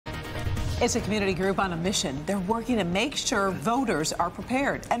It's a community group on a mission. They're working to make sure voters are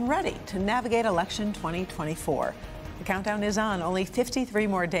prepared and ready to navigate election 2024. The countdown is on. Only 53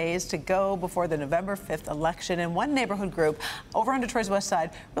 more days to go before the November 5th election. And one neighborhood group over on Detroit's west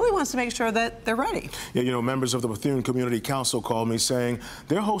side really wants to make sure that they're ready. Yeah, you know, members of the Bethune Community Council called me saying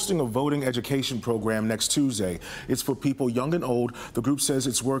they're hosting a voting education program next Tuesday. It's for people young and old. The group says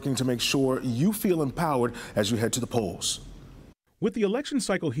it's working to make sure you feel empowered as you head to the polls. With the election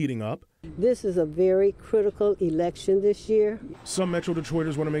cycle heating up, this is a very critical election this year. Some Metro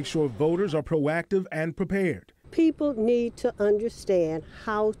Detroiters want to make sure voters are proactive and prepared. People need to understand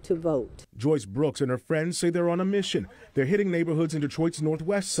how to vote. Joyce Brooks and her friends say they're on a mission. They're hitting neighborhoods in Detroit's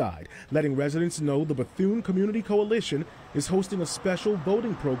northwest side, letting residents know the Bethune Community Coalition is hosting a special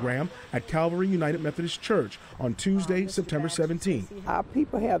voting program at Calvary United Methodist Church on Tuesday, September 17th. Our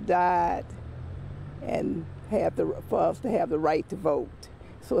people have died and for us to have the right to vote.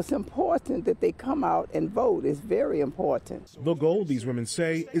 So it's important that they come out and vote. It's very important. The goal, these women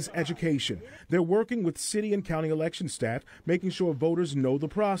say, is education. They're working with city and county election staff, making sure voters know the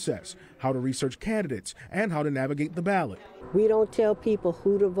process, how to research candidates, and how to navigate the ballot. We don't tell people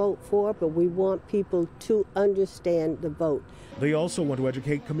who to vote for, but we want people to understand the vote. They also want to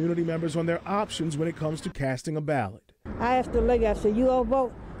educate community members on their options when it comes to casting a ballot. I asked the lady, I said, you all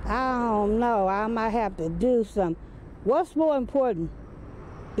vote? I don't know. I might have to do something. What's more important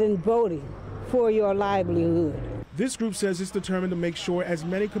than voting for your livelihood? This group says it's determined to make sure as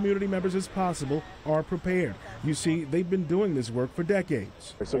many community members as possible are prepared. You see, they've been doing this work for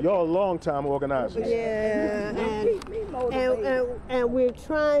decades. So y'all long-time organizers. Yeah, and we're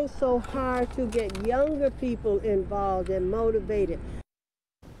trying so hard to get younger people involved and motivated.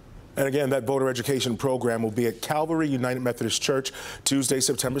 And again, that voter education program will be at Calvary United Methodist Church Tuesday,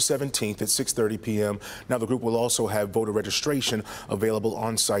 September 17th at 6:30 p.m. Now, the group will also have voter registration available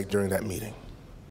on site during that meeting.